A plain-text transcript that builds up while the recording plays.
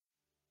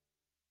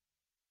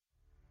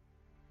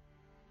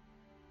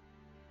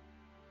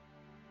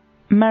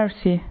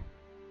mercy,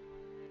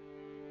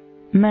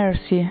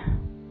 mercy,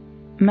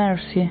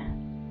 mercy.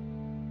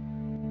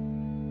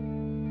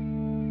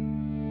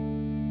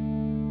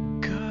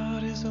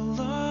 God is a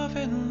love,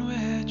 and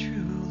where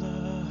true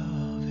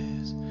love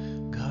is,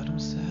 God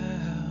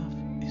Himself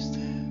is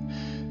there.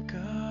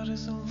 God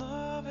is a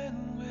love,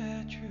 and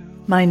where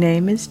true. My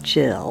name is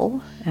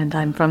Jill, and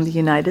I'm from the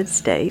United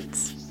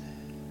States.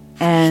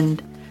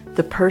 And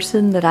the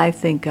person that I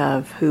think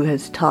of who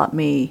has taught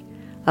me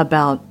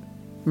about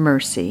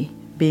mercy,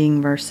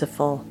 being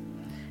merciful,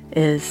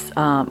 is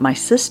my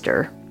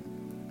sister,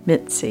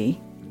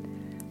 Mitzi,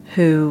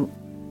 who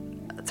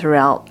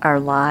throughout our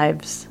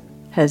lives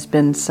has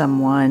been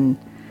someone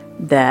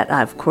that,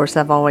 of course,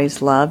 I've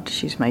always loved.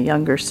 She's my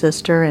younger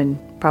sister and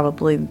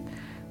probably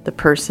the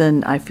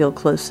person I feel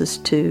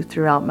closest to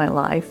throughout my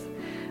life.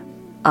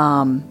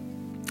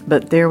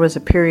 But there was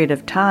a period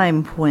of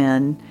time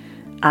when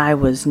I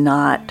was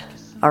not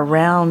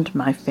around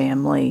my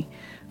family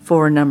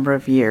for a number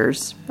of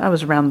years. I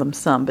was around them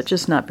some, but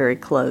just not very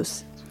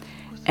close.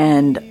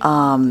 And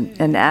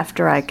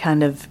after I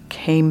kind of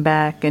came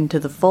back into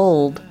the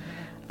fold,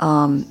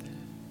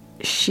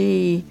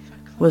 she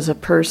was a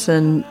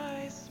person,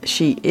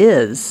 she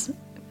is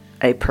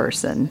a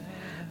person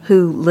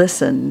who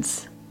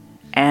listens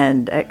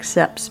and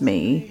accepts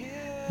me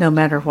no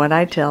matter what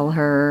I tell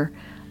her,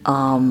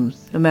 no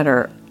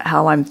matter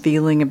how I'm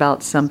feeling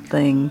about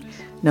something,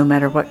 no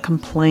matter what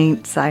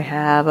complaints I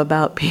have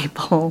about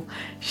people.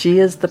 She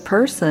is the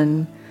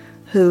person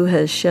who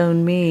has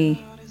shown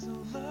me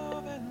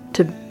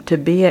to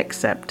be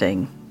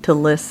accepting, to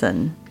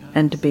listen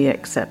and to be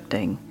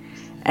accepting,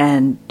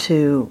 and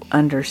to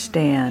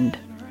understand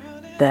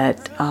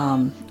that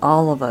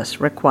all of us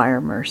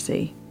require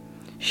mercy.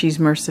 She's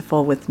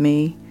merciful with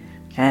me,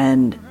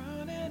 and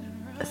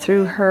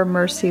through her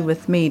mercy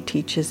with me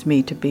teaches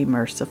me to be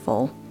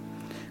merciful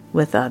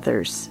with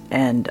others.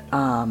 And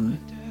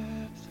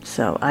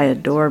so I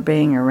adore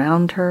being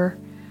around her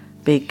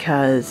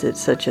because it's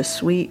such a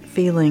sweet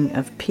feeling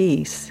of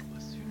peace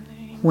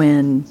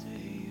when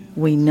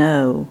we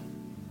know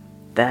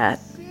that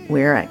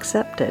we're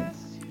accepted.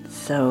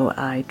 So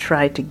I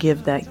try to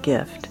give that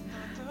gift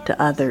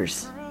to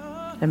others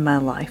in my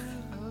life.